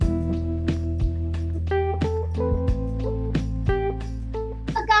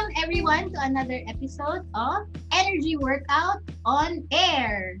everyone to another episode of Energy Workout on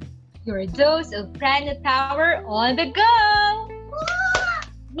Air. Your dose of Prana Power on the go!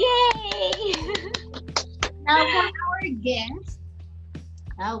 Yay! Now for our guest,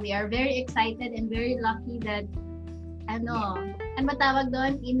 we are very excited and very lucky that ano ba tawag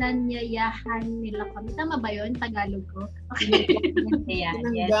doon? Inanyayahan nila kami. Tama ba yun? Tagalog ko? Okay.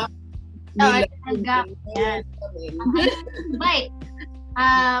 Yes. Tanggap. Yes. Right.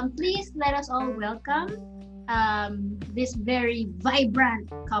 Please let us all welcome this very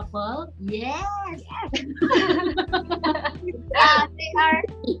vibrant couple. Yes. They are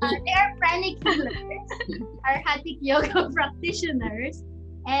pranic healers, are Hattic yoga practitioners,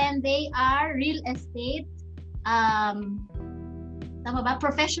 and they are real estate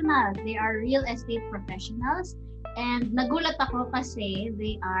professionals. They are real estate professionals. And nagulat ako kasi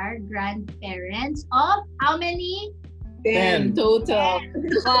they are grandparents of how many? 10 total.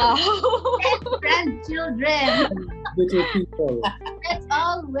 10. Wow. 10 grandchildren. Little people. Let's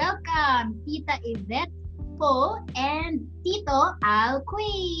all welcome Tita Yvette Po and Tito Al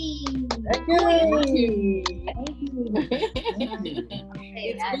Queen. Thank you. Okay,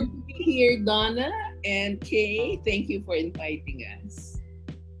 It's good to be here, Donna and Kay. Thank you for inviting us.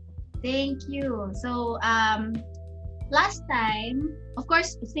 Thank you. So, last time, of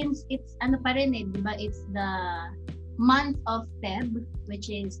course, since it's diba? It's the month of Feb, which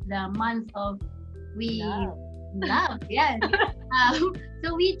is the month of love. Yeah.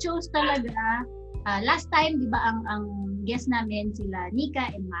 So we chose talaga last time, diba, ang guest namin sila Nika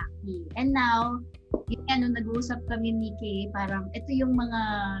and Maki. And now, nung nag-uusap kami ni Kay, parang ito yung mga,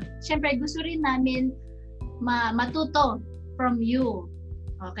 syempre gusto rin namin matuto from you.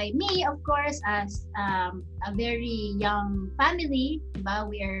 Okay, me of course as a very young family, diba?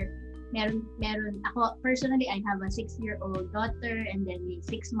 We are meron ako personally, I have a 6-year-old daughter and then a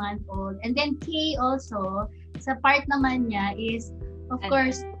 6-month-old, and then Kay also sa part naman niya is of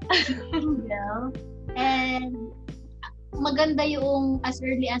course single, and maganda yung as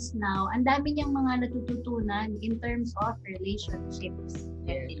early as now, ang dami niyang mga natututunan in terms of relationships.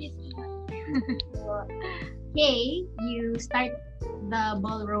 Definitely. So, Kay, you start the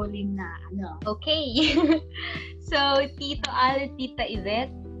ball rolling na Okay. So, Tito Al, Tita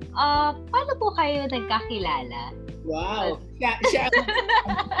Yvette, paano po kayo nagkakilala? Wow. Siya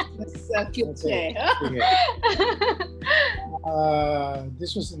mas cute siya.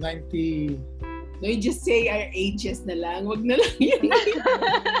 This was 90. No, you just say our ages na lang. Wag na lang yun.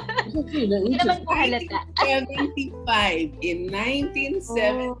 Hindi naman po halata. 75. In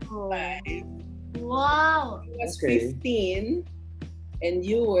 1975. Wow! I was Okay. 15 and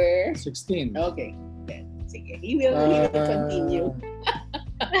you were 16. okay. Then, sige. He will continue.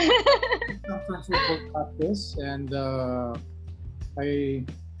 From football practice, and I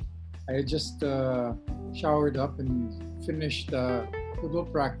just showered up and finished football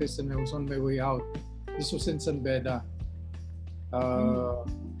practice, and I was on my way out. This was in San Beda.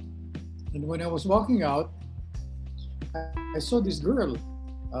 And when I was walking out, I saw this girl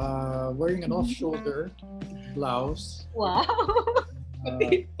wearing an off-shoulder blouse. Wow!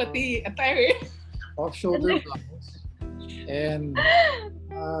 Pati attire. Off-shoulder blouse. And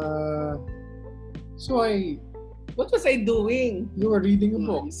so What was I doing? you were reading a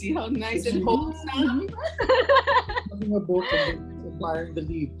book. You see how nice and wholesome? Reading a book and then admiring the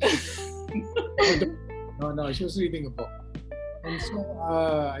leaves. No, she was reading a book. And so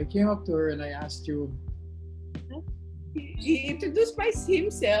I came up to her and I asked you, He introduced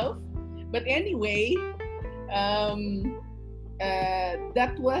himself, but anyway,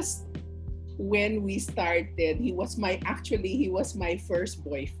 that was when we started. He was my first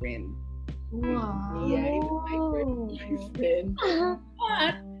boyfriend. Wow! Yeah, he was my first boyfriend.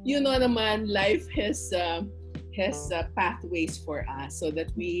 But you know naman, life has pathways for us so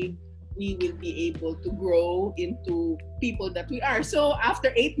that we will be able to grow into people that we are. So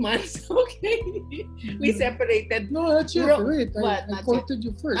after 8 months, okay, we separated. no, that's it. Wait, What? I quoted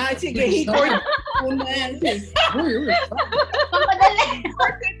you first. Sige, he courted muna. Papadali!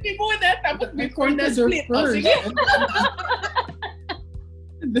 Courted me muna, tapos I before the quoted her split. Oh, first. sige,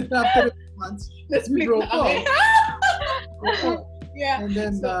 And then after 8 months, let's we split broke na kami. up. Yeah. And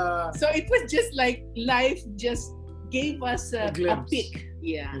then So it was just like life just gave us a glimpse. peek.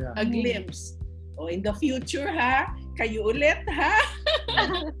 Yeah, Yeah. a glimpse. Oh, in the future, ha? Kayo ulit, ha?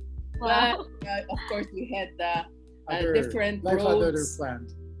 Wow. But of course, we had other different life other roads.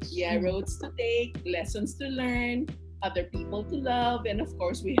 plans. Yeah, roads to take, lessons to learn, other people to love, and of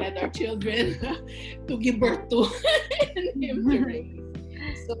course, we had our children to give birth to and him to raise.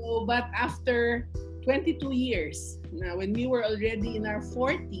 So, but after 22 years. Now, when we were already in our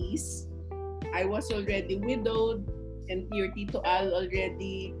 40s, I was already widowed, and your Tito Al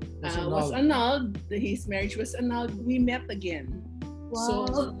already was annulled. His marriage was annulled. We met again. Wow. So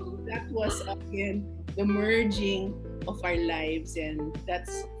that was again the merging of our lives, and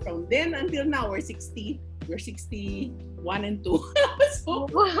that's from then until now. We're 60. We're 61 and 2. So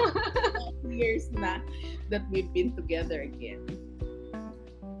 2 years na that we've been together again.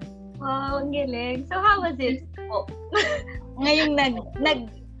 Wow, ang galing. So how was it? Oh, ngayong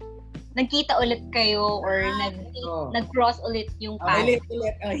nagkita ulit kayo or nag-cross ulit yung path?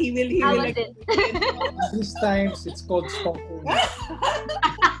 He will How was it? These times, it's called stalking.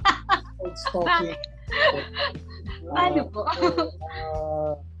 Paano po?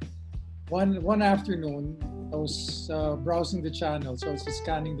 One afternoon, I was browsing the channels. I was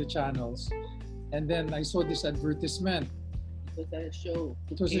scanning the channels, and then I saw this advertisement. It was a show.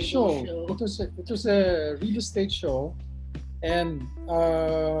 It was a show. It was a real estate show, and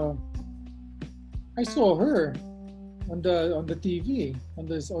I saw her on the TV on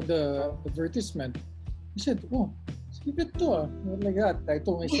the advertisement. I said, "Oh, see it to like that." I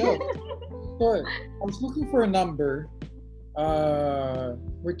told myself. So I was looking for a number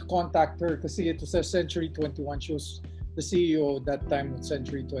where to contact her because it was a Century 21. She was the CEO that time of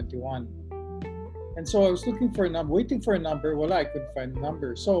Century 21. And so I was looking for a number, waiting for a number. Well, I couldn't find a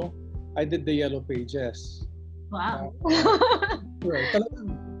number. So I did the Yellow Pages. Wow.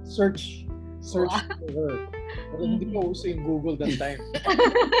 Talagang search for her. Pero hindi ko uso yung Google that time.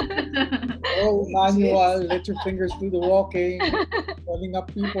 Manual, let your fingers do the walking, calling up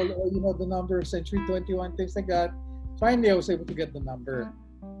people, or the number of Century 21, things like that. Finally, I was able to get the number.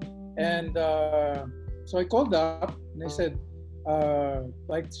 And so I called up and I said, I'd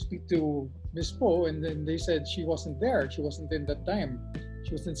like to speak to Miss Po, and then they said she wasn't there. She wasn't in that time.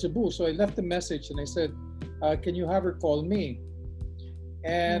 She was in Cebu. So I left a message and I said, can you have her call me?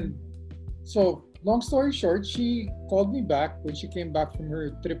 And so long story short, she called me back when she came back from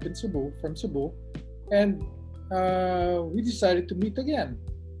her trip in Cebu, and we decided to meet again.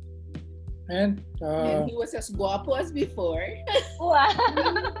 And he was as guapo as before. Wow.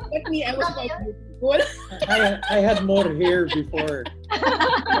 But me, I was quite beautiful. I had more hair before.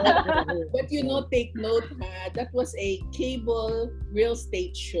 But take note, that was a cable real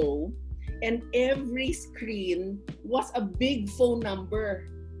estate show, and every screen was a big phone number.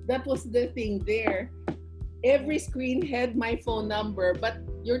 That was the thing there. Every screen had my phone number, but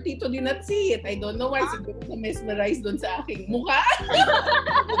your Tito did not see it. I don't know why. Siguro na mesmerized dun sa aking mukha.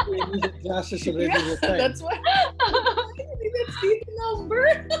 Glasses already the time. That's why I did not see the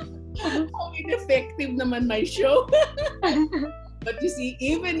number. How ineffective naman my show. But you see,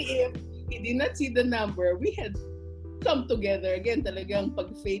 even if he did not see the number, we had come together again. Talagang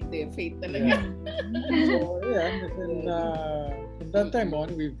pag-fate fate talaga. So and then from that time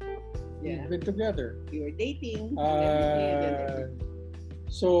on, we've been together. We were dating.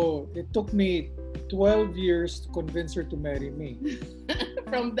 So it took me 12 years to convince her to marry me.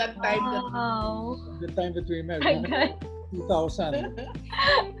 From that time, the time that we met, 2000.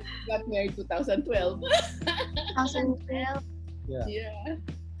 Got married 2012. 2012. Yeah.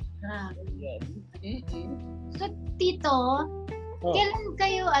 So, Tito, kailan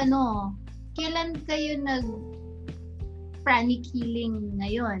kayo nag pranic healing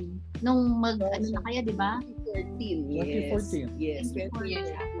ngayon? Nung na kayo, di ba? 2014. Yes.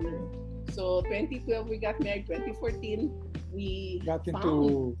 2014. So 2012 we got married. 2014 we got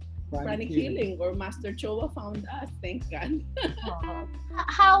into pranic healing, or Master Choa found us. Thank God.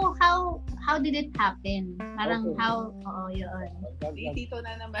 How did it happen? Parang yun. Tito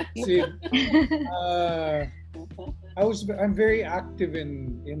na naman. See, I'm very active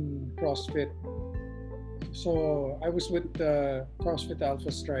in CrossFit. So I was with CrossFit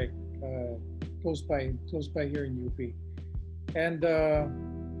Alpha Strike, close by here in UP, and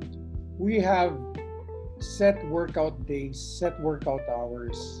we have set workout days, set workout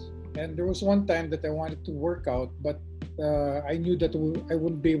hours. And there was one time that I wanted to work out, but I knew that I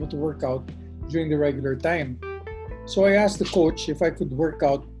wouldn't be able to work out during the regular time. So I asked the coach if I could work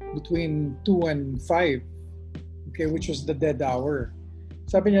out between 2 and 5, okay, which was the dead hour.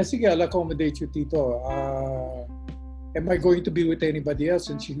 Sabi niya, sige, I'll accommodate you, Tito. Am I going to be with anybody else?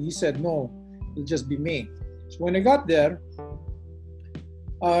 And he said, no, it'll just be me. So when I got there,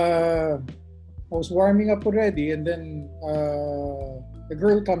 I was warming up already, and then the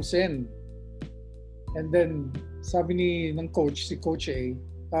girl comes in. And then sabi ng coach, si Coach A,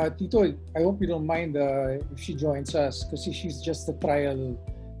 Tito, I hope you don't mind if she joins us, because she's just a trial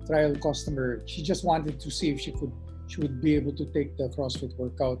customer. She just wanted to see if she would be able to take the CrossFit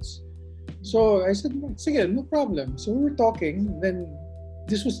workouts. So I said, sige, no problem. So we were talking. Then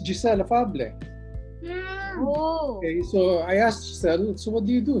this was Giselle Afable. Oh. Okay, so I asked Giselle, so what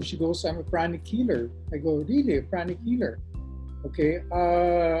do you do? She goes, I'm a pranic healer. I go, really, a pranic healer? Okay.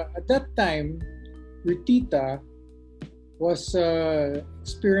 At that time, your tita was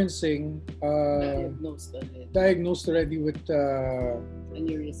experiencing diagnosed already with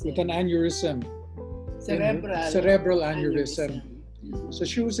an aneurysm. Cerebral aneurysm. So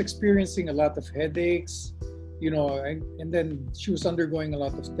she was experiencing a lot of headaches, and then she was undergoing a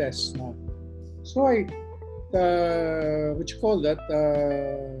lot of tests. So I,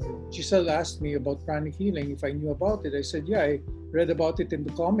 Giselle asked me about pranic healing, if I knew about it. I said, yeah, I read about it in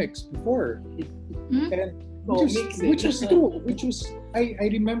the comics before. And which was true. I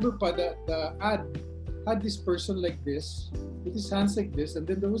remember the ad had this person like this, with his hands like this, and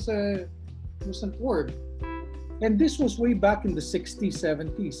then there was an orb. And this was way back in the 60s,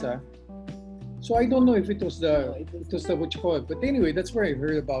 70s. So I don't know if it was but anyway, that's where I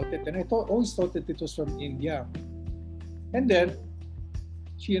heard about it. And I always thought that it was from India. And then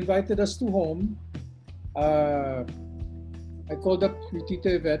she invited us to home. I called up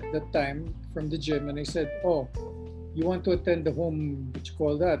Tita Yvette that time from the gym, and I said, oh, you want to attend the home,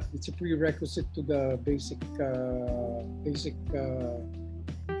 it's a prerequisite to the basic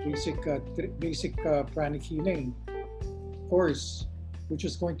pranic healing course, which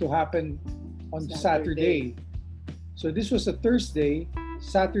was going to happen on Saturday. So this was a Thursday,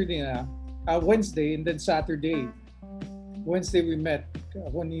 Wednesday, and then Saturday. Wednesday we met,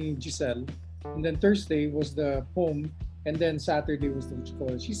 Giselle, and then Thursday was the home, and then Saturday was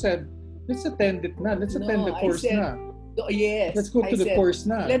the She said, let's attend it na. Let's attend the course na. Yes. Let's go to the course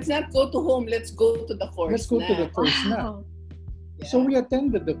na. Let's not go to home. Let's go to the course. Let's go to the course na. Yeah. So we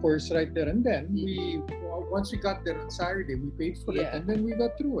attended the course right there and then. Once we got there on Saturday, we paid for it, and then we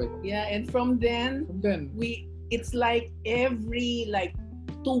got through it. Yeah, and from then it's like every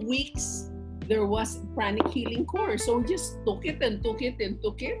 2 weeks there was a pranic healing course. So we just took it.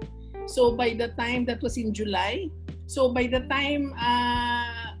 So by the time that was in July, by the time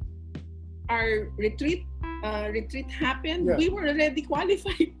our retreat happened, we were already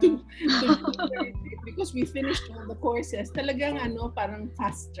qualified to do the retreat because we finished all the courses. Talagang parang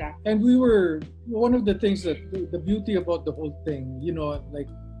fast track. And we were, one of the things that the beauty about the whole thing,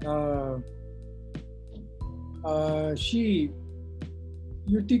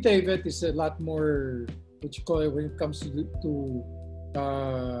 your Tita Yvette is a lot more, when it comes to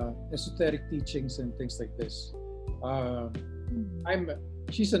esoteric teachings and things like this.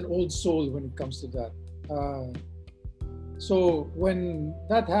 She's an old soul when it comes to that. So when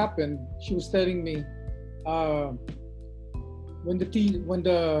that happened, she was telling me, when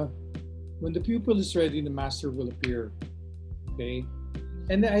the pupil is ready, the master will appear. Okay,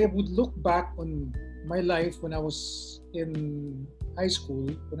 and I would look back on my life when I was in high school,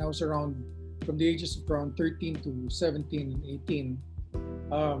 when I was from the ages of around 13 to 17 and 18.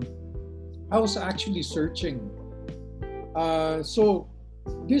 I was actually searching. So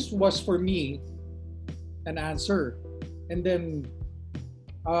this was for me an answer, and then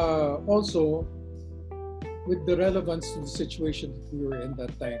also with the relevance to the situation that we were in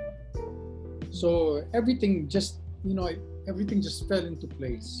that time. So everything just fell into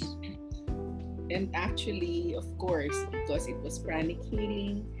place. And actually, of course, because it was pranic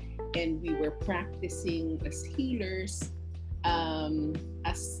healing and we were practicing as healers,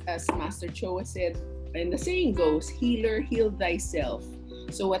 as Master Choa said, and the saying goes, healer, heal thyself.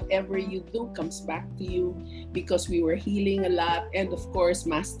 So whatever you do comes back to you, because we were healing a lot. And of course,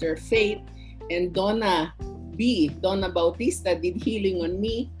 Master Faith and Donna Bautista did healing on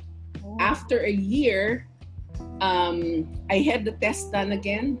me. After a year, I had the test done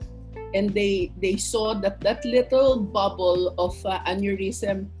again, and they saw that little bubble of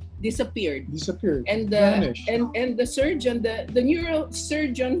aneurysm disappeared. And the surgeon, the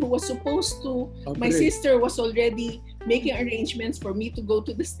neurosurgeon who was supposed to, my sister was already making arrangements for me to go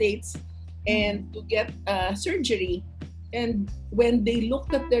to the States and to get surgery. And when they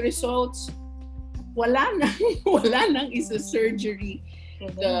looked at the results, wala nang isa surgery.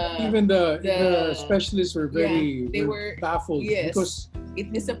 Even the specialists were they were baffled, because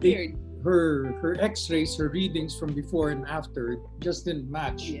it disappeared. Her X-rays, her readings from before and after just didn't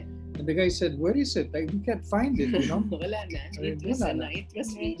match. And the guy said, "Where is it? We can't find it." Wala na. It was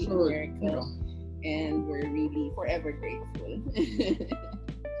really a miracle, and we're really forever grateful.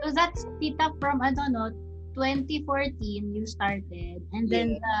 So that's Tita from 2014 you started, and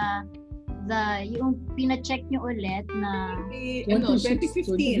then yung pina-check nyo ulit na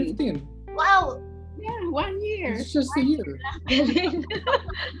 2015. Wow! Yeah, 1 year. It's just a year.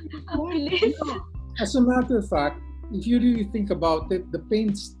 As a matter of fact, if you really think about it, the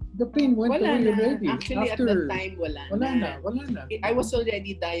pain went Wala away na. already. Actually, at that time, wala na. Wala na. I was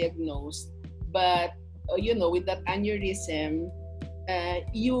already diagnosed, but with that aneurysm,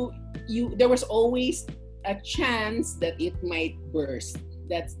 there was always a chance that it might burst.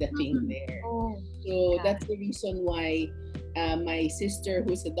 That's the thing there. So that's the reason why my sister,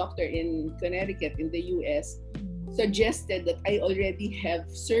 who's a doctor in Connecticut in the US, suggested that I already have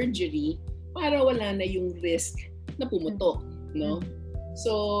surgery para wala na yung risk na pumutok, no?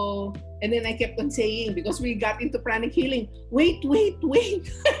 So, and then I kept on saying, because we got into pranic healing, wait. No,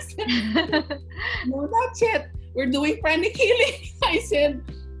 not yet. We're doing pranic healing. I said,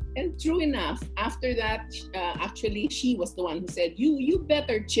 and true enough, after that, actually, she was the one who said, you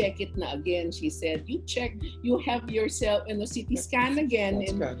better check it na again. She said, you have yourself in a CT scan again,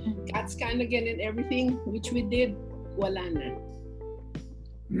 and CAT scan again and everything, which we did, wala na.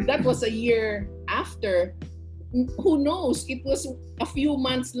 That was a year after. Who knows? It was a few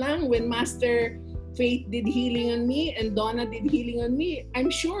months lang when Master Faith did healing on me and Donna did healing on me.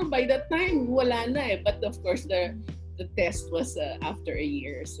 I'm sure by that time, wala na eh. But of course, the test was after a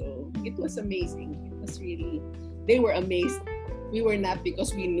year. So it was amazing. It was really, they were amazed. We were not,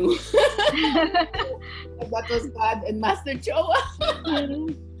 because we knew. That was God and Master Choa.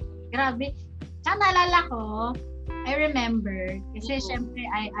 Grabe. Tsaka naalala ko, I remember, kasi syempre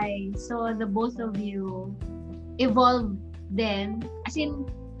I saw the both of you evolve then. As in,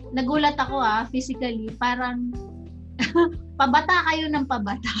 nagulat ako physically, parang pabata kayo ng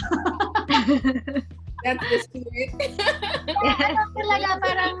pabata. That's the spirit. Talaga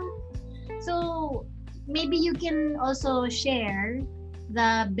parang, so maybe you can also share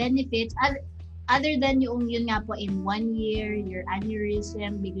the benefits other than yun nga po, in 1 year your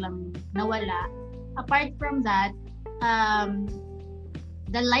aneurysm biglang nawala. Apart from that,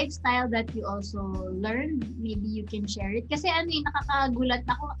 the lifestyle that you also learned, maybe you can share it. Kasi nakakagulat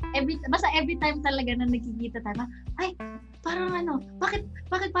ako. Every time talaga na nagkikita tayo, ay, parang bakit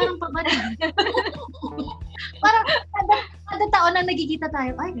parang pabata? Parang kada taon na nagkikita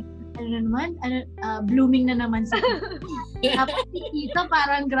tayo, ay, blooming na naman siya. Tapos dito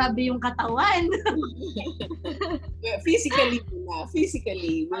parang grabe yung katawan. Physically,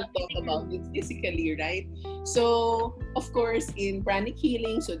 we'll talk about it physically, right? So, of course, in pranic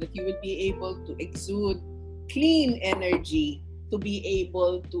healing, so that you would be able to exude clean energy to be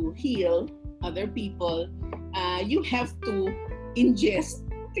able to heal other people, you have to ingest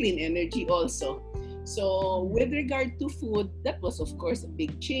clean energy also. So, with regard to food, that was, of course, a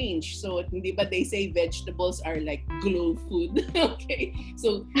big change. So, hindi ba they say vegetables are like glow food? Okay?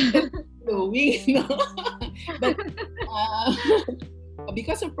 So, glowing, no? But,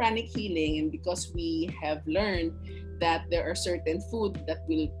 because of pranic healing and because we have learned that there are certain food that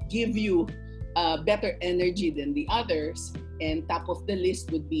will give you better energy than the others, and top of the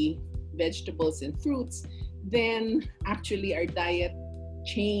list would be vegetables and fruits, then actually our diet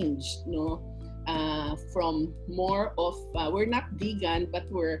changed, no? From more of, we're not vegan, but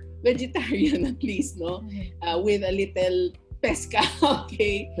we're vegetarian at least, no? With a little pesca,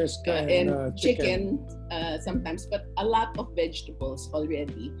 okay? Pesca and chicken sometimes, but a lot of vegetables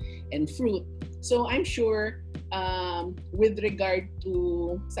already and fruit. So I'm sure with regard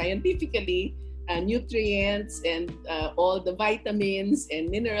to scientifically, nutrients and all the vitamins and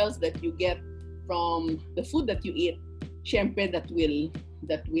minerals that you get from the food that you eat, syempre that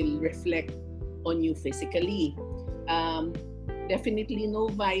will reflect on you physically. Definitely no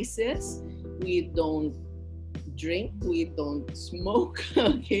vices. We don't drink, we don't smoke,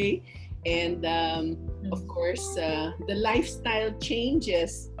 okay? And of course, the lifestyle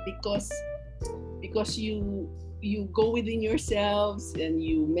changes because you go within yourselves and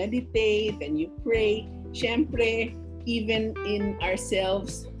you meditate and you pray. Syempre, even in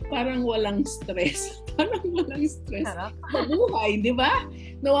ourselves, parang walang stress. Parang walang stress sa buhay, di ba?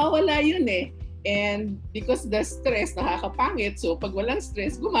 Nawawala yun eh. And because the stress nakakapangit, so pag walang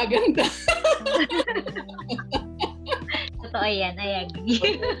stress, gumaganda. Totoo yan, I agree.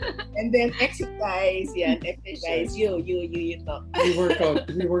 And then exercise, exercise. You talk. We work out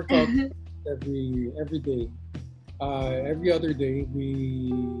every day. Every other day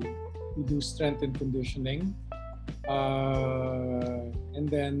we do strength and conditioning. And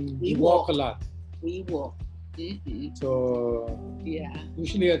then we walk a lot. We walk. Mm-hmm. So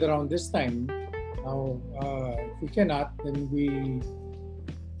usually at around this time, now if we cannot, then we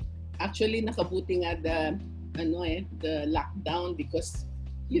actually nakabuti nga the lockdown, because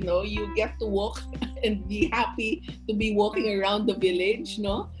you get to walk and be happy to be walking around the village,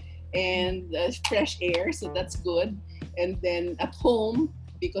 no, and fresh air, so that's good. And then at home,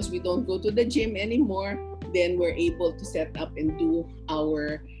 because we don't go to the gym anymore, then we're able to set up and do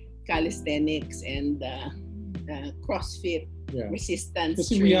our calisthenics and CrossFit resistance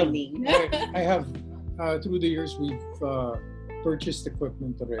Kasi training. I have through the years we've purchased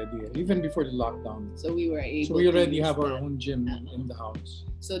equipment already, even before the lockdown. So we were able. So we already to have our that. own gym in the house.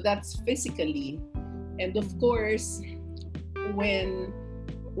 So that's physically, and of course, when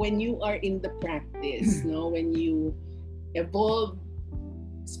you are in the practice, no, when you evolve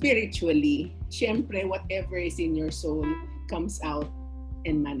spiritually, syempre whatever is in your soul comes out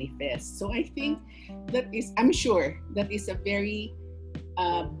and manifests. So I think I'm sure that is a very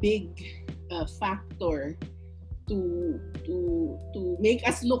big factor to make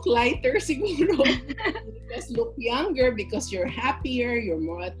us look lighter, siguro. Make us look younger because you're happier, you're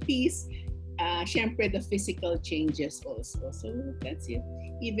more at peace. Syempre, the physical changes also. So that's it.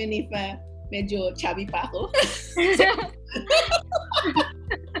 Even if medyo chubby pa ako.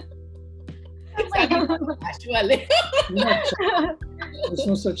 Actually. There's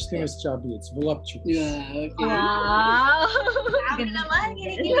no such thing as chubby. It's voluptuous. Yeah, okay. Wow! Grabe naman,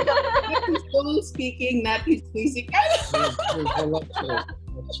 kinikilig ako. Not his soul speaking, not his physical. You're voluptuous.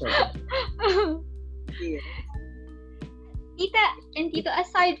 That's right. Yeah. Tita and Tito,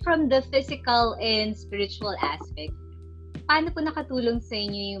 aside from the physical and spiritual aspect, paano po nakatulong sa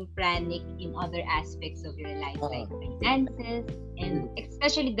inyo yung pranic in other aspects of your life, like finances, and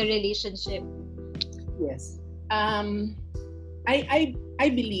especially the relationship? Yes. I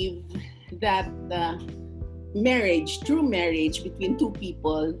believe that true marriage between two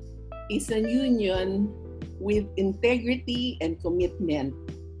people is a union with integrity and commitment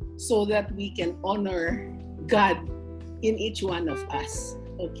so that we can honor God in each one of us,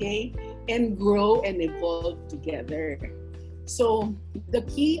 okay? And grow and evolve together. So the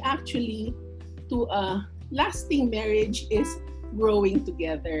key actually to a lasting marriage is growing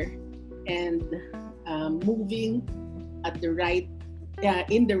together and moving at the right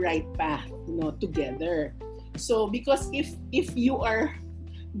in the right path, together. So because if you are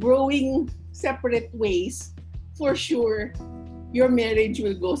growing separate ways, for sure your marriage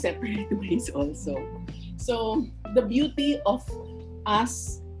will go separate ways also. So the beauty of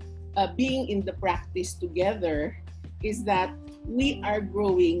us being in the practice together is that we are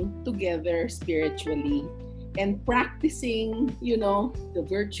growing together spiritually and practicing, the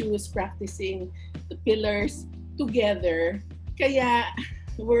virtues, practicing the pillars together. Kaya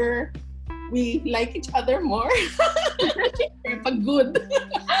we like each other more. Pag good.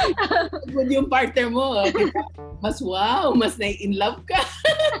 Good yung partner mo. Diba? Mas in love ka.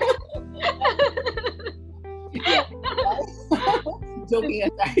 Joking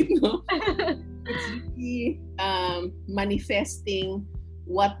aside, no? It's really manifesting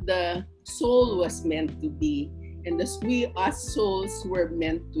what the soul was meant to be. And we as souls were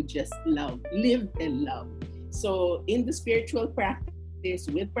meant to just live and love. So in the spiritual practice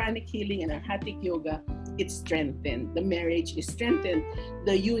with pranic healing and Hatha yoga, it's strengthened. The marriage is strengthened.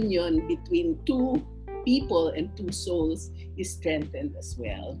 The union between two people and two souls is strengthened as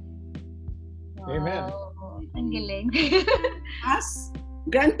well. Wow. Amen. Ang galing. As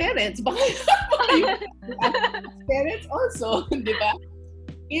grandparents, parents also, di ba?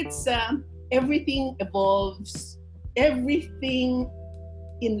 It's everything evolves. Everything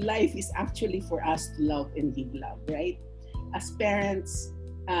in life is actually for us to love and give love, right? As parents,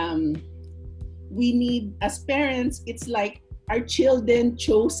 it's like our children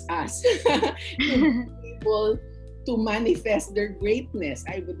chose us to be able to manifest their greatness.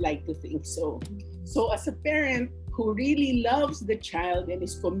 I would like to think so. So as a parent who really loves the child and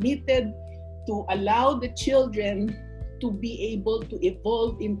is committed to allow the children to be able to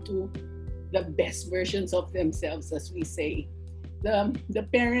evolve into the best versions of themselves, as we say, the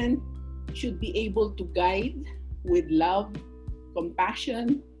parent should be able to guide with love,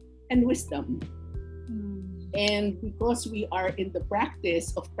 compassion, and wisdom. And because we are in the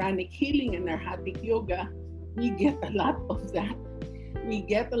practice of pranic healing and Hatha yoga, we get a lot of that. We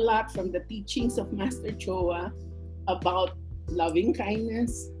get a lot from the teachings of Master Choa about loving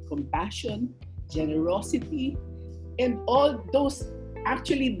kindness, compassion, generosity, and all those.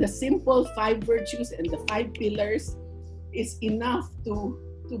 Actually, the simple 5 virtues and the 5 pillars is enough to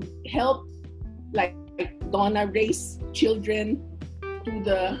help, like Donna, raise children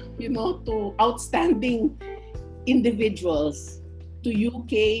to outstanding individuals, to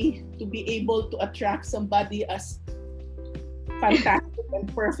UK, to be able to attract somebody as fantastic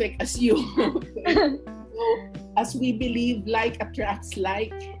and perfect as you. So, as we believe like attracts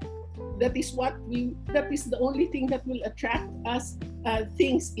like, that is the only thing that will attract us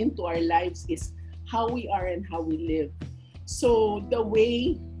things into our lives, is how we are and how we live. So the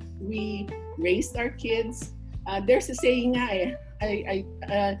way we raised our kids, there's a saying nga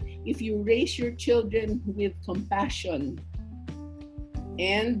if you raise your children with compassion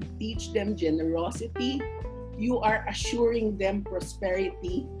and teach them generosity, you are assuring them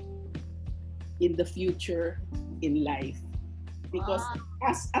prosperity in the future in life. Because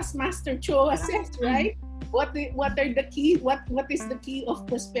as Master Choa says, right? What is the key of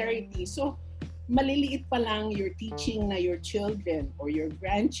prosperity? So maliliit pa lang, you're teaching na your children or your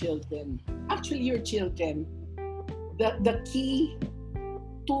grandchildren, actually your children, the key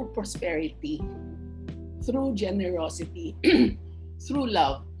to prosperity through generosity, through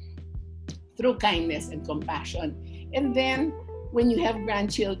love, through kindness and compassion. And then when you have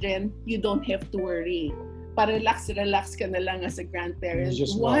grandchildren, you don't have to worry. Relax ka na lang as a grandparent.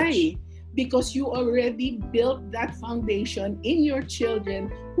 Why? Because you already built that foundation in your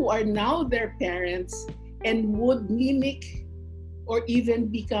children who are now their parents and would mimic or even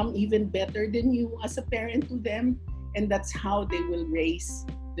become even better than you as a parent to them. And that's how they will raise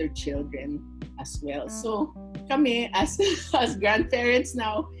their children as well. So kami as grandparents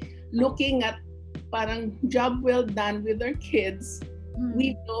now, looking at parang job well done with our kids,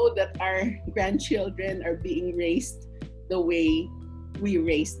 we know that our grandchildren are being raised the way we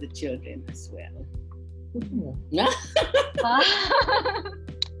raise the children as well.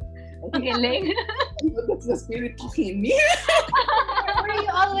 Galing. That's the spirit talking in me. Were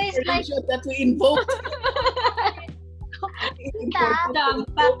you always like that we invoked?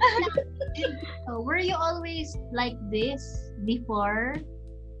 Were you always like this before?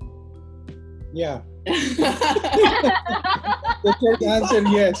 Yeah. The short answer,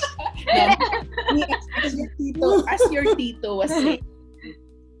 yes. As your tito was saying,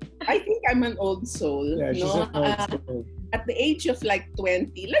 I think I'm an old soul. Yeah, she's an old soul. At the age of like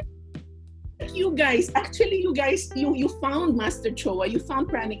 20, like you guys, actually you found Master Choa, you found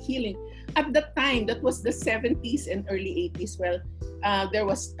pranic healing. At that time, that was the 70s and early 80s. Well, there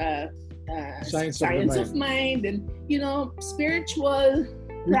was Science of Mind and, spiritual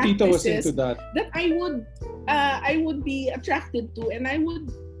your tito was practices into that. That I would be attracted to and I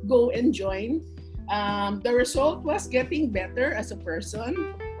would go and join. The result was getting better as a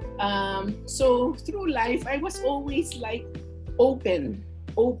person. So through life, I was always like open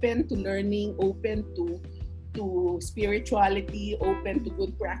to learning, open to spirituality, open to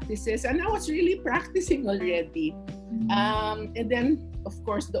good practices, and I was really practicing already. And then, of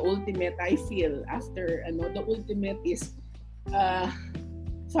course, the ultimate I feel after the ultimate is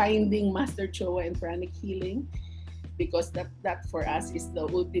finding Master Choa and pranic healing, because that for us is the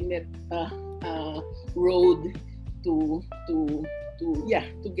ultimate road to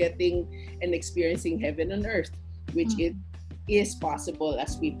getting and experiencing heaven on earth, which it is possible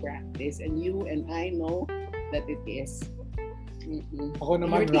as we practice, and you and I know that it is. Ako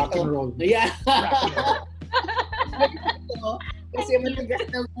naman rock and roll. Yeah. Kasi matigas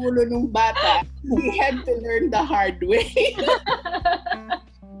ng ulo nung bata, he had to learn the hard way.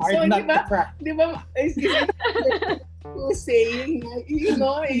 Hard not to crack. Di ba, saying, you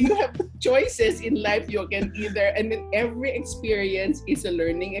have choices in life. You can either, and then every experience is a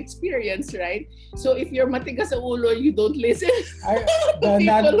learning experience, right? So if you're matigas sa ulo, you don't listen. The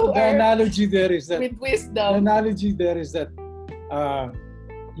analogy there is that with wisdom. The analogy there is that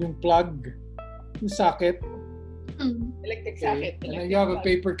yung plug, yung socket, electric socket. And you have a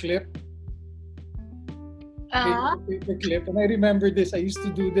paper clip. Paper clip. And I remember this. I used to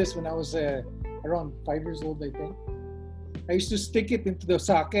do this when I was around 5 years old, I think. I used to stick it into the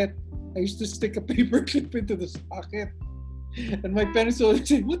socket. I used to stick a paper clip into the socket. And my parents would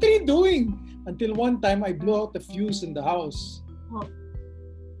say, "What are you doing?" Until one time I blew out the fuse in the house. Oh.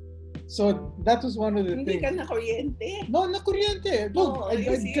 So that was one of the Hindi things. ka na kuryente. No, na kuryente. No, I'd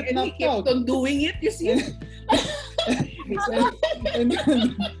get knocked out. And he kept on doing it, you see.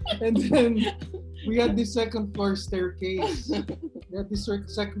 and then we had this second floor staircase. And I used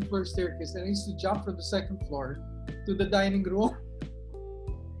to jump from the second floor to the dining room.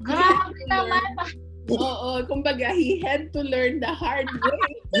 Grabe naman. Oo, kumbaga, he had to learn the hard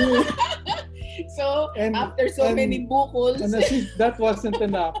way. So, after many bukols. And as if that wasn't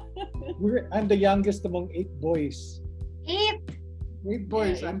enough, I'm the youngest among 8 boys. 8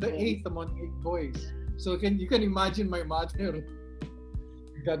 boys. I'm the 8th among 8 boys. So you can imagine my mother.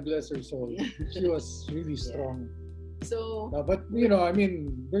 God bless her soul. She was really strong. So, but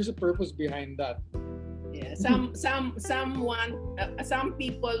there's a purpose behind that. Yeah, some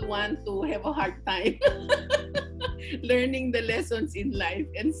people want to have a hard time learning the lessons in life,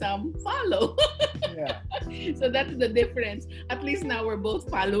 and some follow. Yeah. So that's the difference. At least now we're both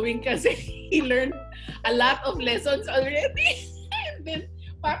following kasi he learned a lot of lessons already. And then,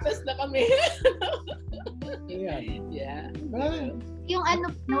 patas na kami. Yeah. Yeah. Well, Yung ano,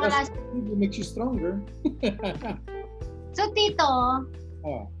 nawala. it makes you stronger. So, Tito,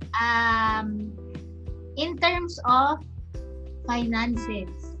 Oh. in terms of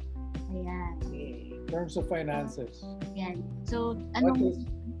finances, ayan, In terms of finances, ayan. So,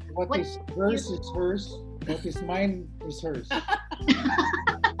 what anong, is hers is hers. What is mine is hers.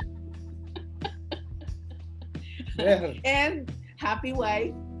 There, And happy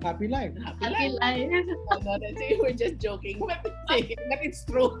wife, happy life. happy happy life. life? No, we're just joking, but it's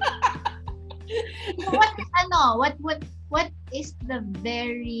true. So, what is ano? What is the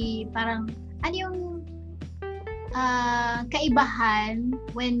very parang ano yung kaibahan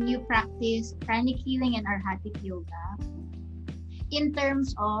when you practice pranic healing and arhatic yoga in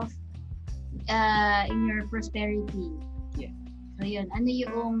terms of in your prosperity? Yeah. So yun, ano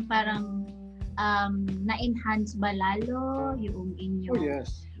yung parang na-enhance ba lalo yung inyo? Oh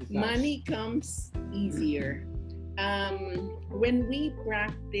yes. it does. Money comes easier. When we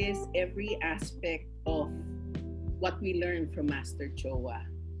practice every aspect of what we learned from Master Choa,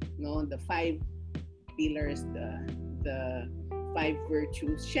 no, the 5 pillars, the 5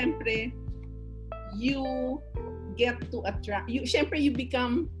 virtues. Syempre, you get to attract. Syempre, you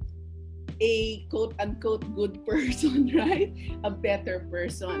become a quote-unquote good person, right? A better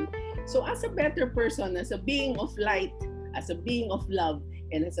person. So as a better person, as a being of light, as a being of love,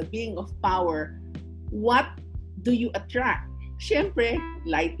 and as a being of power, what do you attract? Syempre,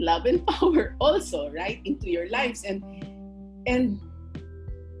 light, love, and power also, right? Into your lives. And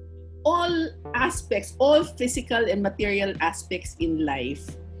all aspects, all physical and material aspects in life,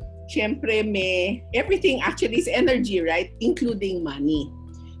 syempre everything actually is energy, right? Including money.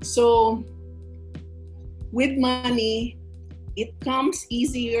 So, with money, it comes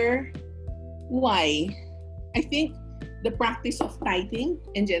easier. Why? I think the practice of tithing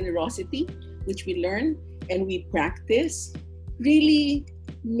and generosity, which we learn and we practice, really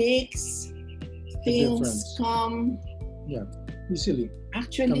makes things difference. come Easily.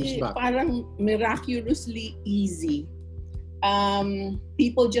 actually Comes back. parang miraculously easy.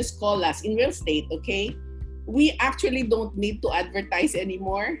 People just call us in real estate, okay? We actually don't need to advertise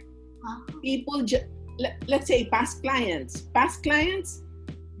anymore. People let's say past clients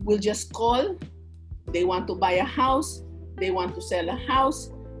will just call. They want to buy a house, they want to sell a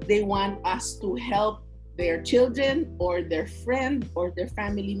house, they want us to help their children or their friend or their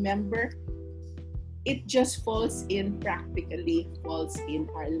family member. It just practically falls in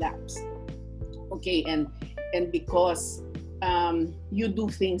our laps. Okay, and because you do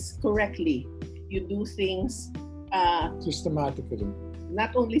things correctly, you do things Systematically.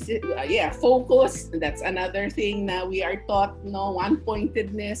 not only focus. That's another thing that we are taught. No,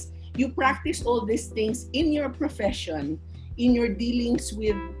 one-pointedness. You practice all these things in your profession, in your dealings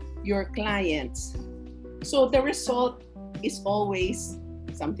with your clients. So the result is always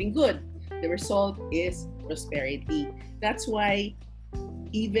something good. The result is prosperity. That's why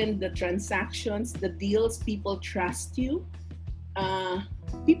even the transactions, the deals, people trust you.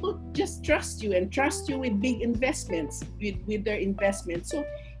 People just trust you and trust you with big investments, with their investments. So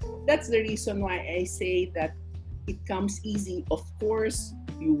that's the reason why I say that it comes easy. Of course,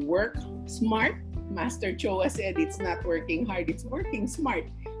 you work smart. Master Choa said it's not working hard, it's working smart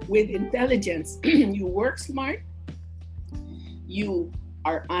with intelligence. You work smart, you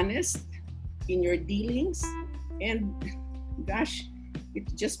are honest in your dealings, and gosh, it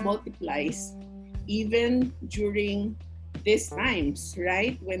just multiplies even during these times,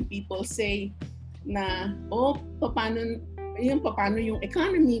 right? When people say na, oh, paano yung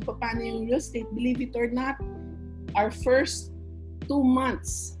economy, paano yung real estate, believe it or not, our first 2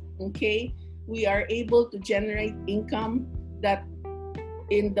 months, okay, we are able to generate income that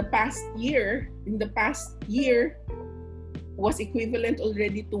in the past year was equivalent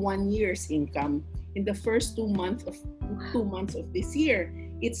already to 1 year's income in the first 2 months of this year.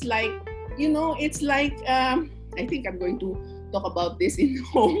 It's like, I think I'm going to talk about this in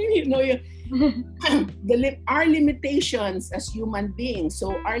home, our limitations as human beings.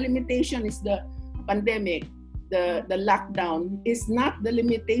 So our limitation is the pandemic, the lockdown is not the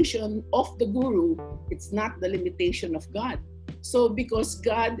limitation of the guru. It's not the limitation of God. So because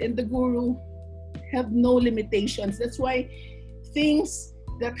God and the guru have no limitations, that's why things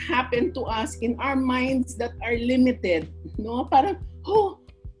that happen to us in our minds that are limited, no, parang,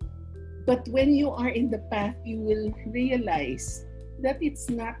 but when you are in the path, you will realize that it's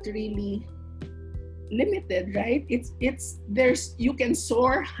not really limited, right? You can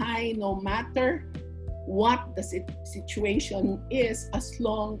soar high no matter what the situation is as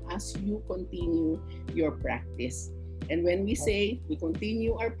long as you continue your practice. And when we say we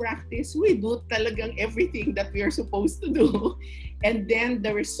continue our practice, we do talagang everything that we are supposed to do. And then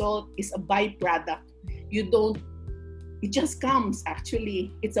the result is a byproduct. It just comes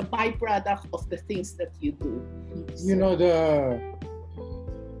actually. It's a byproduct of the things that you do. You know,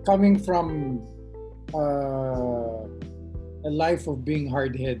 coming from a life of being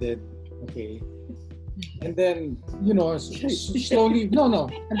hard-headed, okay? And then, you know, slowly, no,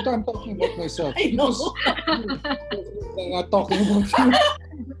 I'm talking about myself. I know. I'm not talking about you.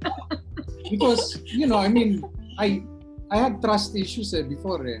 Because, you know, I mean, I had trust issues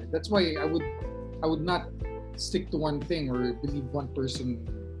before. That's why I would not stick to one thing or believe one person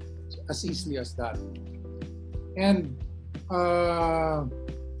as easily as that. And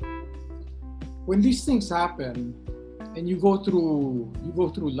when these things happen, and you go through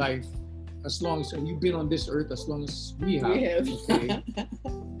life, as long as you've been on this earth, as long as we have. Okay,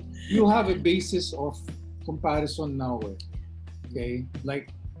 you have a basis of comparison now. Okay, like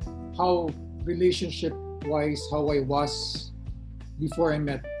how relationship-wise, how I was before I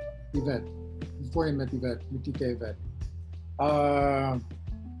met Yvette, with Tita Yvette.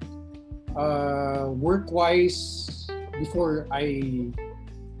 Work-wise, before I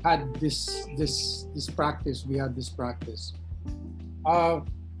had this practice, we had this practice.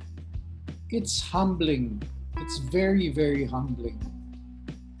 It's humbling. It's very, very humbling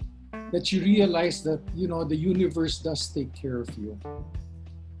that you realize that, you know, the universe does take care of you.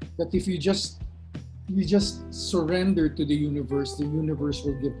 That if you just surrender to the universe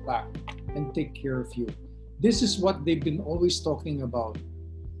will give back and take care of you. This is what they've been always talking about.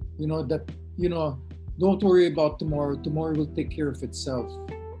 You know, that, you know, don't worry about tomorrow. Tomorrow will take care of itself.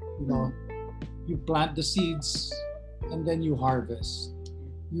 You know, you plant the seeds and then you harvest.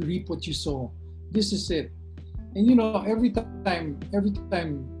 You reap what you sow. This is it. And you know, every time,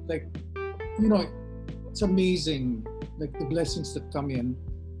 like, you know, it's amazing, like the blessings that come in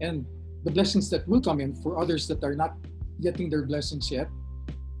and the blessings that will come in for others that are not getting their blessings yet.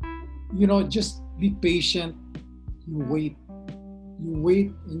 You know, just be patient. You wait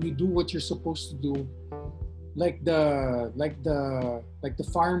and you do what you're supposed to do. Like the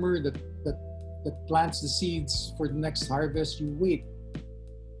farmer that plants the seeds for the next harvest, you wait.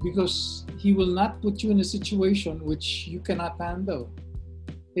 Because he will not put you in a situation which you cannot handle.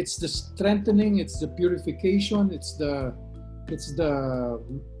 It's the strengthening, it's the purification, it's the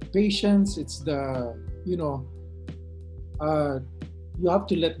patience, it's the, you know, you have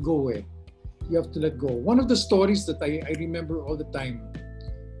to let go. You have to let go. One of the stories that I remember all the time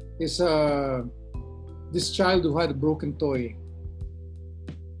is this child who had a broken toy.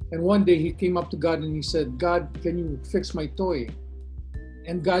 And one day he came up to God and he said, "God, can you fix my toy?"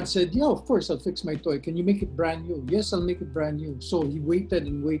 And God said, "Yeah, of course, I'll fix my toy. Can you make it brand new?" "Yes, I'll make it brand new." So he waited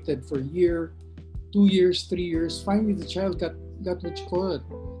and waited for a year, 2 years, 3 years. Finally, the child got what you call it.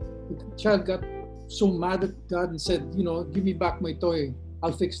 The child got so mad at God and said, "You know, give me back my toy.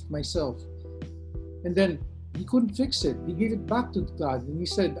 I'll fix it myself." And then he couldn't fix it. He gave it back to God and he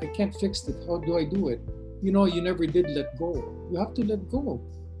said, "I can't fix it. How do I do it?" You know, you never did let go. You have to let go.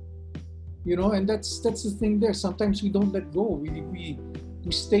 You know, and that's the thing there. Sometimes we don't let go. We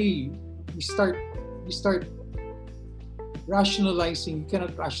start rationalizing. You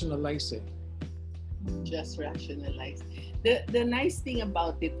cannot rationalize it. Just rationalize. The nice thing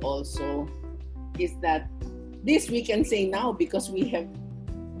about it also is that this we can say now because we have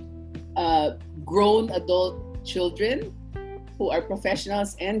grown adult children who are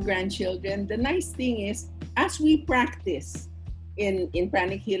professionals and grandchildren. The nice thing is, as we practice in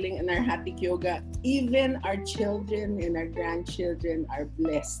pranic healing and our Hatha Yoga, even our children and our grandchildren are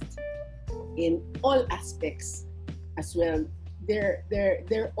blessed in all aspects as well.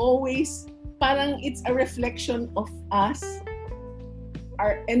 They're always parang it's a reflection of us.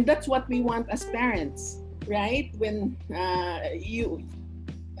 And that's what we want as parents, right? When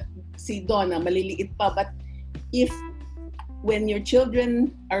si Donna maliliit pa, but when your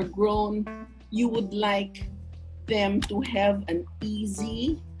children are grown, you would like them to have an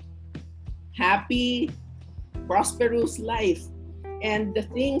easy, happy, prosperous life. And the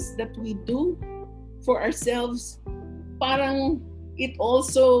things that we do for ourselves, parang it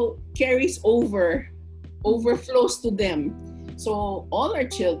also carries over, overflows to them. So all our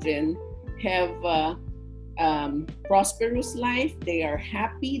children have prosperous life. They are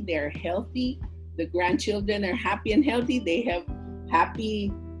happy, they're healthy. The grandchildren are happy and healthy. They have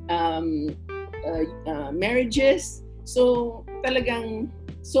happy marriages. So talagang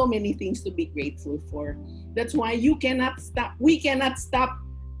so many things to be grateful for. That's why we cannot stop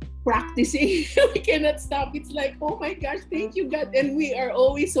practicing. We cannot stop. It's like, oh my gosh, thank you, God. And we are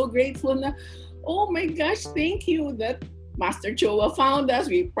always so grateful na, oh my gosh, thank you that Master Choa found us.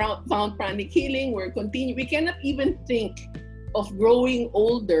 We found pranic healing. We're continuing. We cannot even think of growing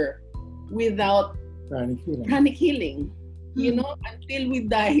older without pranic healing. You know, until we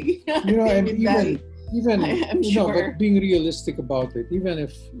die. You know, and even I'm you know, sure. but being realistic about it, even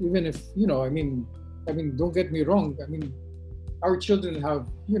if you know, I mean, don't get me wrong. I mean, our children have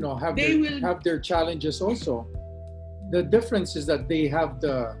their challenges also. The difference is that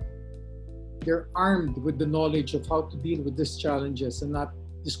they're armed with the knowledge of how to deal with these challenges and not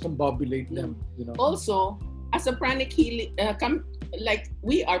discombobulate them. You know. Also, as a pranic healing, like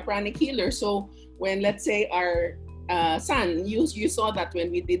we are pranic healers. So when, let's say, our son, you saw that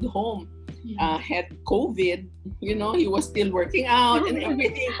when we did home, had COVID, you know, he was still working out and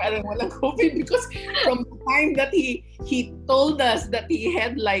everything, parang walang COVID, because from the time that he told us that he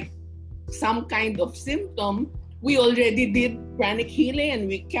had like some kind of symptom, we already did pranic healing and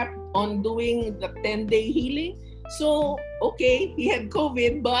we kept on doing the 10-day healing. So, okay, he had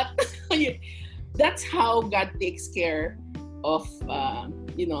COVID, but that's how God takes care of,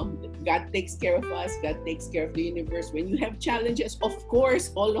 you know, God takes care of us, God takes care of the universe. When you have challenges, of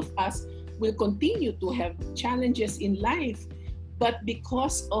course, all of us will continue to have challenges in life. But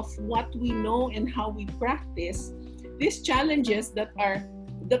because of what we know and how we practice, these challenges that are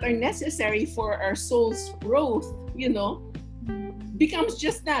necessary for our soul's growth, you know, becomes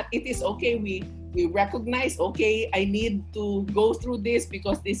just that. It is okay. We recognize, okay, I need to go through this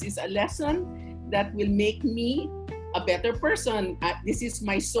because this is a lesson that will make me a better person. This is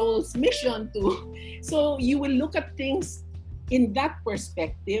my soul's mission too. So you will look at things in that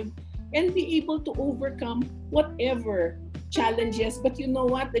perspective and be able to overcome whatever challenges. But you know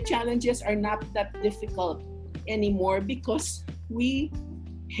what? The challenges are not that difficult anymore because we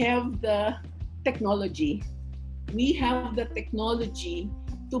have the technology. We have the technology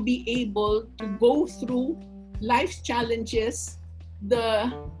to be able to go through life's challenges.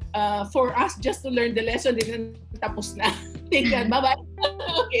 For us just to learn the lesson, then tapos na. Take that, bye-bye.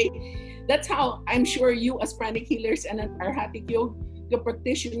 Okay. That's how I'm sure you as pranic healers and our Hatha Yoga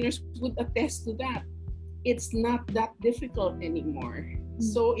practitioners would attest to that. It's not that difficult anymore.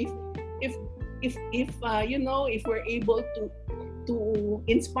 So if you know, if we're able to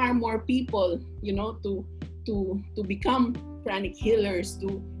inspire more people, you know, to become pranic healers,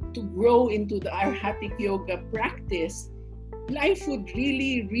 to grow into the Arhatic Yoga practice, life would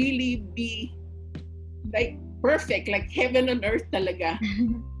really, really be like perfect, like heaven on earth talaga.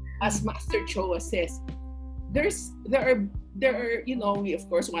 As Master Choa says, there are, you know, we, of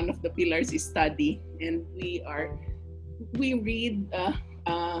course, one of the pillars is study, and we read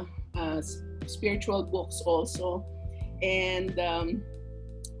spiritual books also, and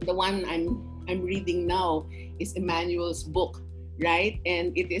the one I'm reading now is Emmanuel's book, right?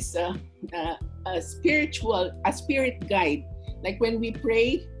 And it is a spirit guide. Like when we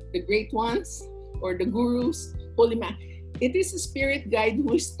pray, the great ones or the gurus, holy man, it is a spirit guide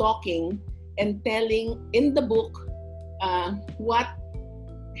who is talking and telling in the book what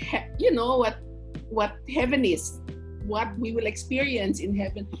heaven is, what we will experience in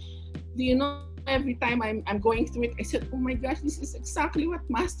heaven. Do you know, every time I'm going through it, I said, oh my gosh, this is exactly what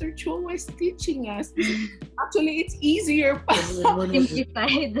Master Choa is teaching us. Actually, it's easier.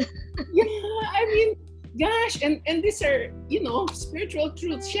 Simplified. Yeah, I mean, gosh, and these are, you know, spiritual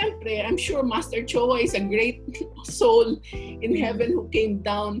truths. Syempre, I'm sure Master Choa is a great soul in heaven who came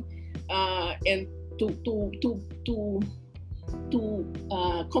down and to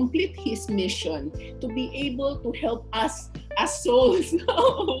complete his mission, to be able to help us as souls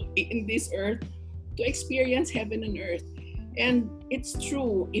in this earth to experience heaven on earth. And it's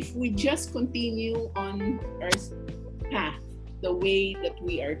true, if we just continue on our path the way that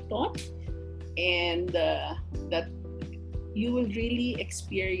we are taught, and that you will really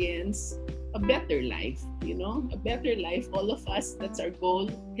experience a better life, you know, a better life. All of us, that's our goal,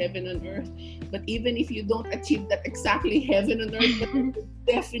 heaven on earth. But even if you don't achieve that exactly heaven on earth, but it will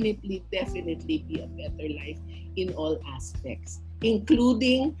definitely be a better life in all aspects,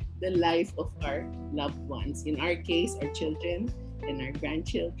 including the life of our loved ones. In our case, our children and our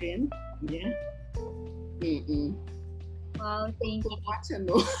grandchildren. Yeah. Wow, thank you. Much,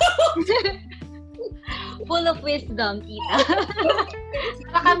 ano? Full of wisdom, tita.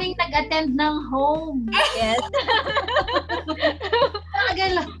 Pa kaming nag-attend ng home. Yes. Talaga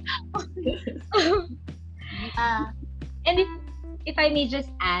lang. And if I may just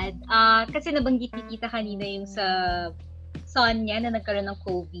add, kasi nabanggit ni tita kanina yung sa son niya na nagkaroon ng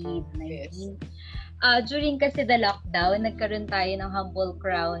COVID-19. Yes. during kasi the lockdown, nagkaroon tayo ng Humble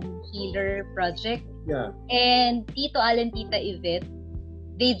Crown Healer Project. Yeah. And Tito Al and Tita Yvette,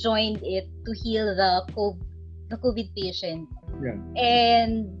 they joined it to heal the COVID patient. Yeah.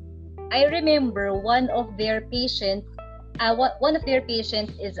 And I remember one of their patients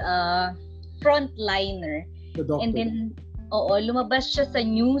is a frontliner. The doctor. And then, lumabas siya sa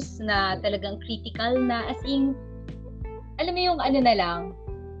news na talagang critical na, as in, alam mo yung ano na lang,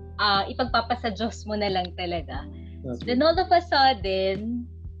 ipagpapasa Diyos mo na lang talaga. That's Then all of a sudden,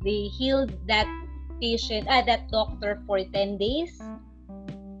 they healed that patient, that doctor for 10 days.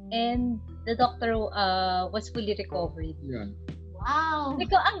 And the doctor was fully recovered. Yeah. Wow!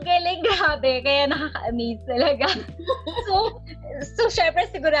 Ikaw, ang galing, grabe. Kaya nakaka-amaze talaga. So syempre,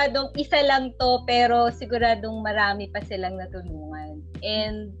 siguradong isa lang to, pero siguradong marami pa silang natulungan.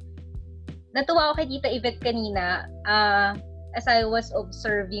 And natuwa ako kay Tita Yvette kanina, as I was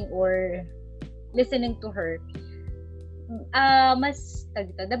observing or listening to her, mas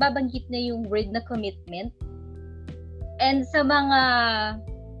nababanggit niya yung word na commitment. And sa mga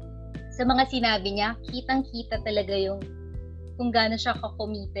sinabi niya, kitang-kita talaga yung kung gaano siya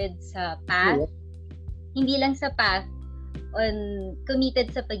ka-committed sa path. Yeah. Hindi lang sa path,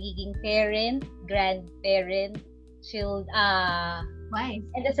 committed sa pagiging parent, grandparent, Wife.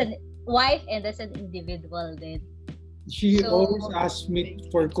 and as a wife and as an individual din. She So- always asks me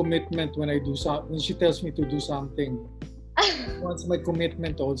for commitment when when she tells me to do something. Wants my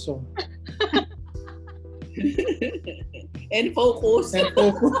commitment also. And focus. And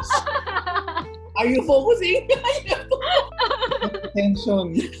focus. Are you focusing?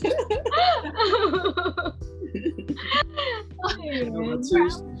 Attention. No, but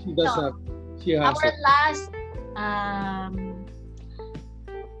seriously, she does have. She has Our it. last,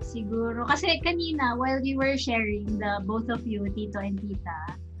 siguro, kasi kanina, while you were sharing, both of you, Tito and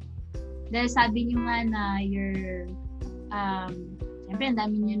Tita, dahil sabi niyo nga na you're, siyempre, ang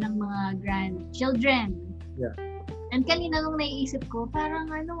dami niyo ng mga grandchildren. Yeah. And kanina nung naiisip ko, parang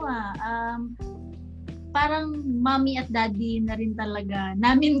parang mommy at daddy na rin talaga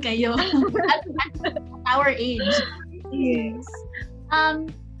namin kayo at our age. Yes.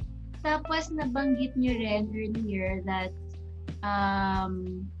 Tapos nabanggit niyo rin earlier that I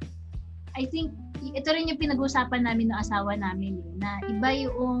think ito rin yung pinag-usapan namin ng asawa namin na iba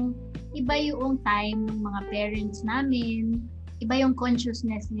yung time ng mga parents namin, iba yung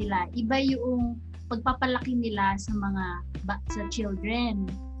consciousness nila, iba yung pagpapalaki nila sa sa children.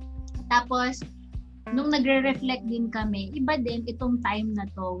 Tapos nung nagre-reflect din kami, iba din itong time na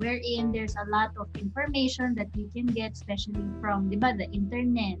to wherein there's a lot of information that we can get, especially from, di ba, the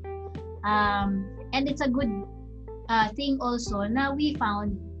internet. And it's a good thing also na we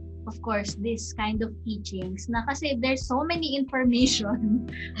found, of course, this kind of teachings na kasi there's so many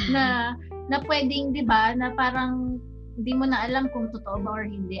information na pwedeng, di ba, na parang hindi mo na alam kung totoo ba or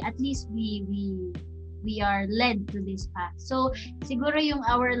hindi. At least we are led to this path. So siguro yung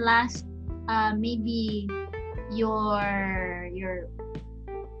our last maybe your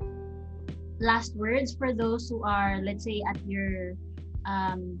last words for those who are, let's say, at your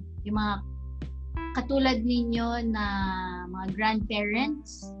yung mga katulad ninyo na mga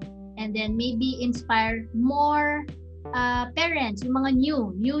grandparents, and then maybe inspire more parents, yung mga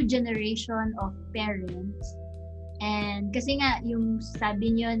new generation of parents. And kasi nga yung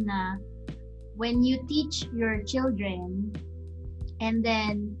sabi niyo na when you teach your children and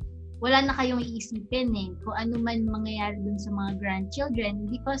then wala na kayong iisipin kung ano man mangyayari dun sa mga grandchildren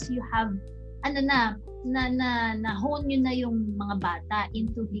because you have na-hone nyo na yung mga bata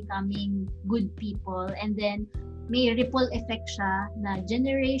into becoming good people, and then may ripple effect siya na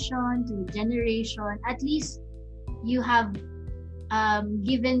generation to generation. At least you have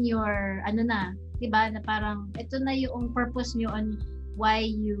given your diba, na parang ito na yung purpose nyo on why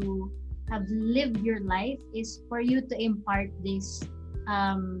you have lived your life is for you to impart these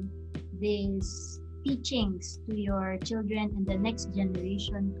teachings to your children and the next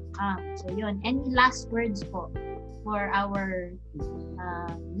generation to come. So yun, any last words po for our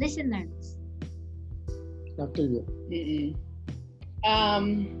listeners? After you.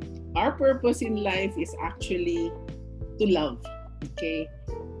 Our purpose in life is actually to love, okay?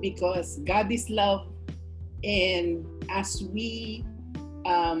 Because God is love, and as we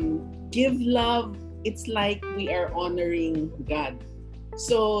give love, it's like we are honoring God.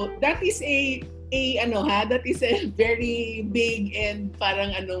 So that is that is a very big and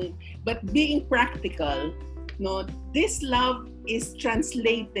parang but being practical, no, this love is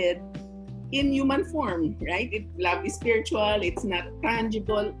translated in human form, right? Love is spiritual, it's not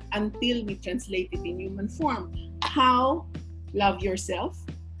tangible until we translate it in human form. How? Love yourself,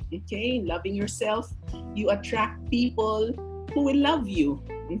 Okay, loving yourself, you attract people who will love you.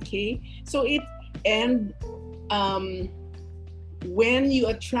 Okay, so and um, when you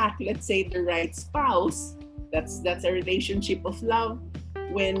attract, let's say, the right spouse, that's a relationship of love.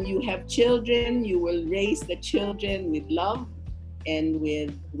 When you have children, you will raise the children with love and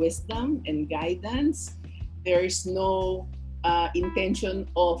with wisdom and guidance. There's no intention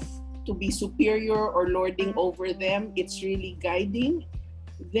of to be superior or lording over them. It's really guiding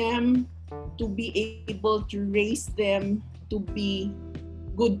them to be able to raise them to be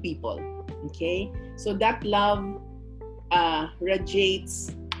good people. Okay, so that love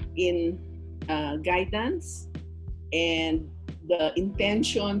radiates in guidance and the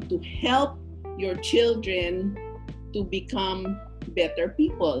intention to help your children to become better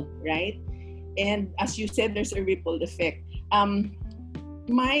people, right? And as you said, there's a ripple effect.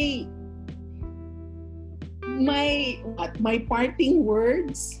 My parting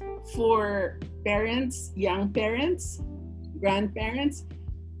words for parents, young parents, grandparents,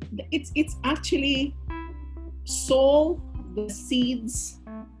 it's actually sow the seeds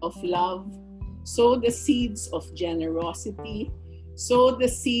of love, sow the seeds of generosity, sow the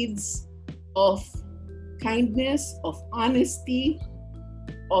seeds of kindness, of honesty,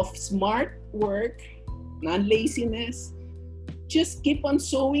 of smart work, non-laziness. Just keep on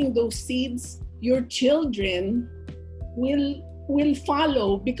sowing those seeds. Your children will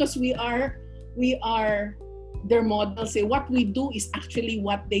follow because we are their models. Say what we do is actually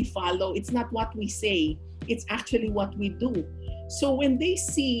what they follow. It's not what we say. It's actually what we do. So when they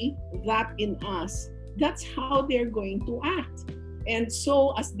see that in us, that's how they're going to act. And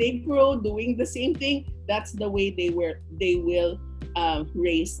so as they grow doing the same thing, that's the way they will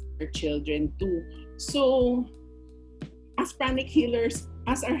raise their children too. So as pranic healers,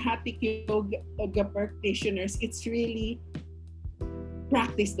 as our Hatha Yoga practitioners, it's really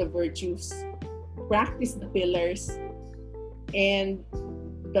practice the virtues, practice the pillars, and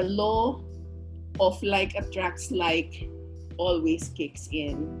the law of like attracts like always kicks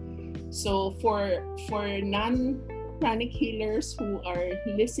in. So for non-pranic healers who are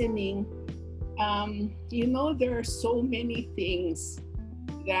listening, there are so many things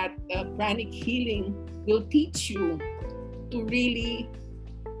that pranic healing will teach you to really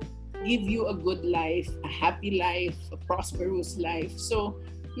give you a good life, a happy life, a prosperous life. So,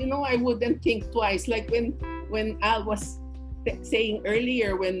 I wouldn't think twice. Like when Al was saying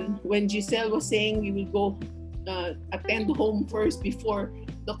earlier, when Giselle was saying we will go attend home first before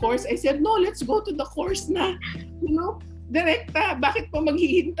the course, I said, no, let's go to the course na. Direkta, bakit pa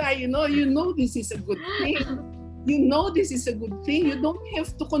maghihintay? This is a good thing. This is a good thing. You don't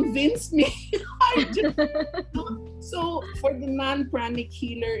have to convince me. So for the non-pranic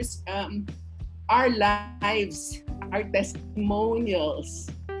healers, our lives are testimonials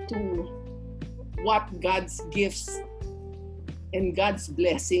to what God's gifts and God's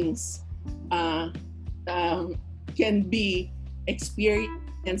blessings can be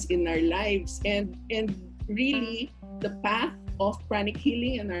experienced in our lives. And really, the path of pranic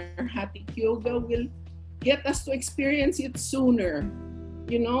healing and our Hatha Yoga will get us to experience it sooner.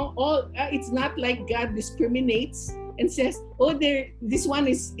 It's not like God discriminates and says, oh, this one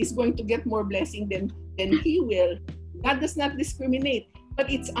is going to get more blessing than he will. God does not discriminate,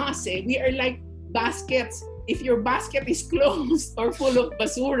 but it's us. We are like baskets. If your basket is closed or full of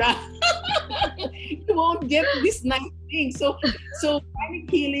basura, you won't get this nice thing. So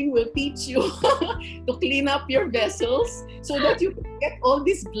pranic healing will teach you to clean up your vessels so that you can get all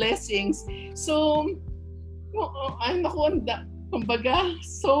these blessings. So kumbaga,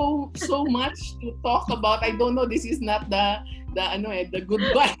 so much to talk about. I don't know, this is not the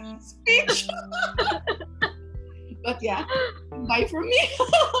goodbye speech. But yeah, bye for me.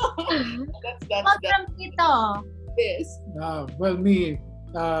 that's Welcome, Tito. Yes. Well, me,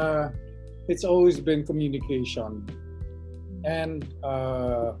 it's always been communication, and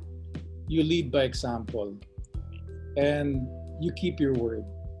you lead by example, and you keep your word.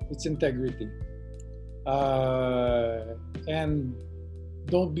 It's integrity. And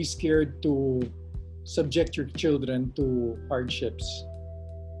don't be scared to subject your children to hardships,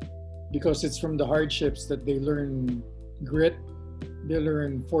 because it's from the hardships that they learn grit, they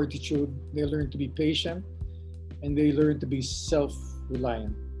learn fortitude, they learn to be patient, and they learn to be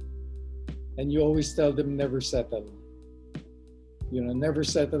self-reliant. And you always tell them never settle. Never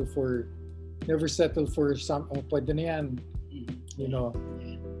settle for some pwede na yan.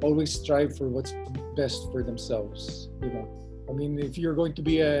 Always strive for what's best for themselves. If you're going to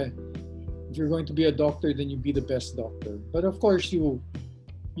be a doctor, then you be the best doctor. But of course, you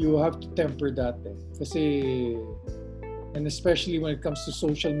have to temper that. Kasi and especially when it comes to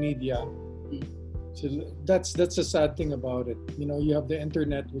social media. So that's a sad thing about it. You know, you have the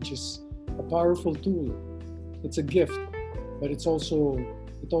internet, which is a powerful tool. It's a gift, but it also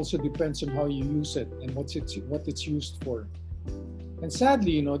depends on how you use it and what it's used for. And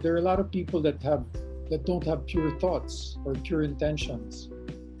sadly, you know, there are a lot of people that don't have pure thoughts or pure intentions,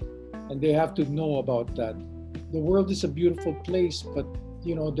 and they have to know about that. The world is a beautiful place, but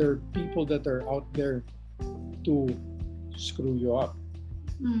you know, there are people that are out there to screw you up.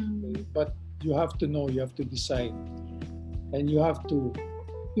 But you have to know, you have to decide, and you have to,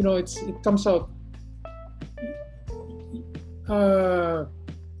 you know, it comes out. I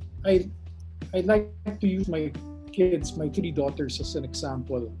like to use my kids, my 3 daughters, as an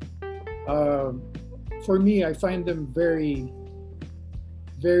example. For me, I find them very,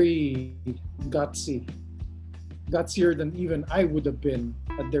 very gutsier than even I would have been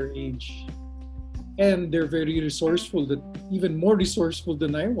at their age. And they're very resourceful, even more resourceful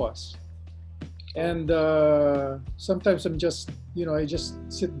than I was. And sometimes I'm just, you know, I just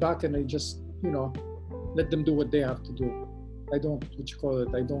sit back and I just, you know, let them do what they have to do. I don't,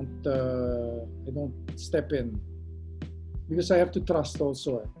 I don't step in, because I have to trust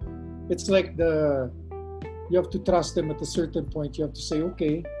also. It's like you have to trust them at a certain point. You have to say,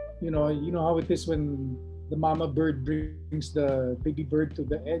 okay, you know how it is when the mama bird brings the baby bird to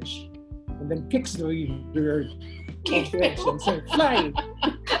the edge and then kicks the baby bird off the edge and says, fly.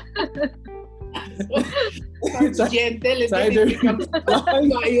 It's gentle, and then either it becomes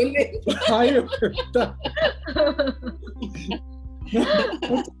violent. Higher. That's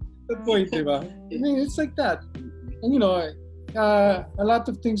the point, diba? I mean, it's like that. And you know, a lot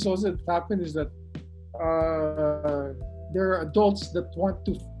of things also that happen is that there are adults that want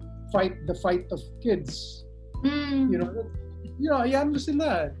to fight the fight of kids. You know, ayan mo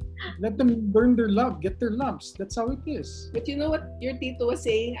sila. Let them burn their love, get their lumps. That's how it is. But you know what your tito was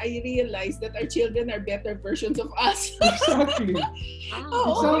saying? I realized that our children are better versions of us. Exactly.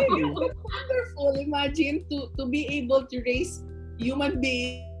 Exactly. That's wonderful. Imagine to be able to raise human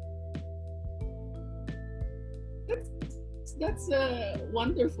beings. That's a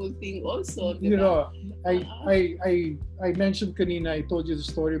wonderful thing also. You know, I mentioned kanina, I told you the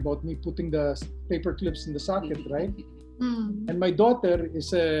story about me putting the paper clips in the socket, right? And my daughter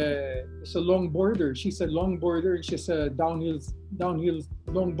is a longboarder. She's a longboarder, and she's a downhill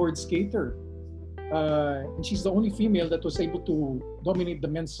longboard skater. And she's the only female that was able to dominate the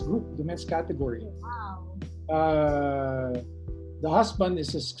men's group, the men's category. Wow. The husband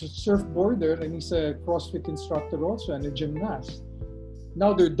is a surfboarder, and he's a CrossFit instructor also, and a gymnast.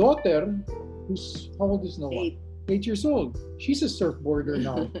 Now their daughter, who's how old is Noah? 8 years old. She's a surfboarder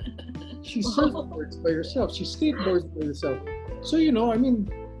now. She surfboards by herself. She skateboards by herself. So, you know, I mean,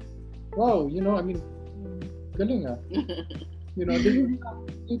 wow, you know, I mean, galing ah. You know, they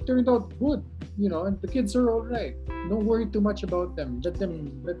turned out good, you know, and the kids are all right. Don't worry too much about them. Let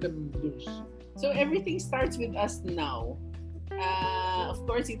them loose. So everything starts with us now. Of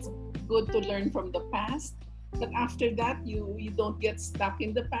course, it's good to learn from the past, but after that, you don't get stuck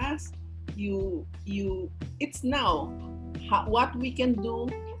in the past. It's now. What we can do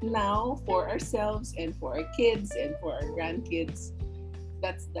now for ourselves and for our kids and for our grandkids.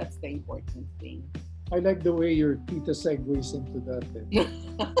 That's the important thing. I like the way your tita segues into that.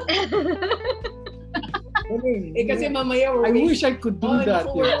 I mean, kasi mamaya I wish I could do that.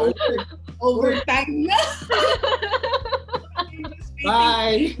 Overtime na.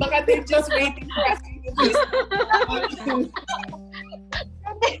 Bye. Baka they're just waiting for us to do this.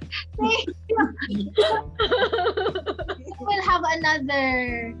 We'll have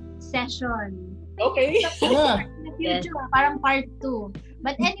another session. Okay. Yeah. In the future, parang part 2.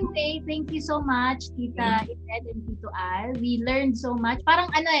 But anyway, thank you so much, Tita Ed and Tito Al. We learned so much.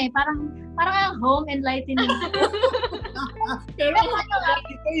 Parang ang home enlightening. Pero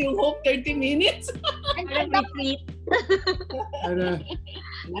ito yung hope 30 minutes. Retreat. Another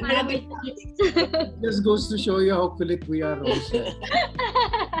Just goes to show you how kulit we are also.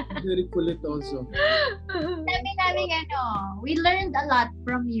 Very kulit also. We learned a lot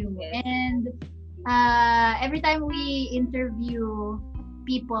from you. And every time we interview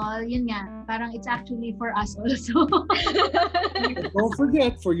people, yun nga, parang it's actually for us also. Don't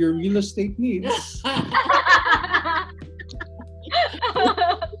forget, for your real estate needs.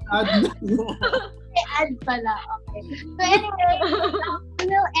 Add pala. Okay. So anyway, we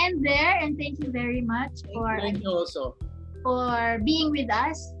will end there, and thank you very much Thank you also. for being with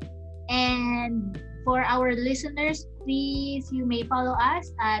us. And for our listeners, please, you may follow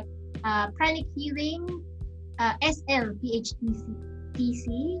us at Pranic Healing SL PHTC. PC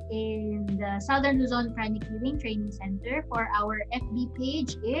in the Southern Luzon Chronic Healing Training Center. For our FB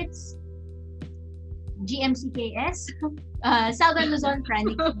page, it's GMCKS, Southern Luzon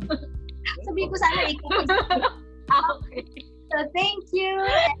Chronic Healing. Sabi ko sana ikaw. Okay. So thank you.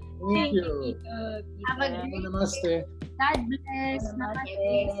 Thank you. Have a great Namaste. day. God bless. Namaste.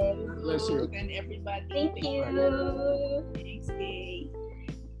 Namaste. Bless you. And everybody. Thank you.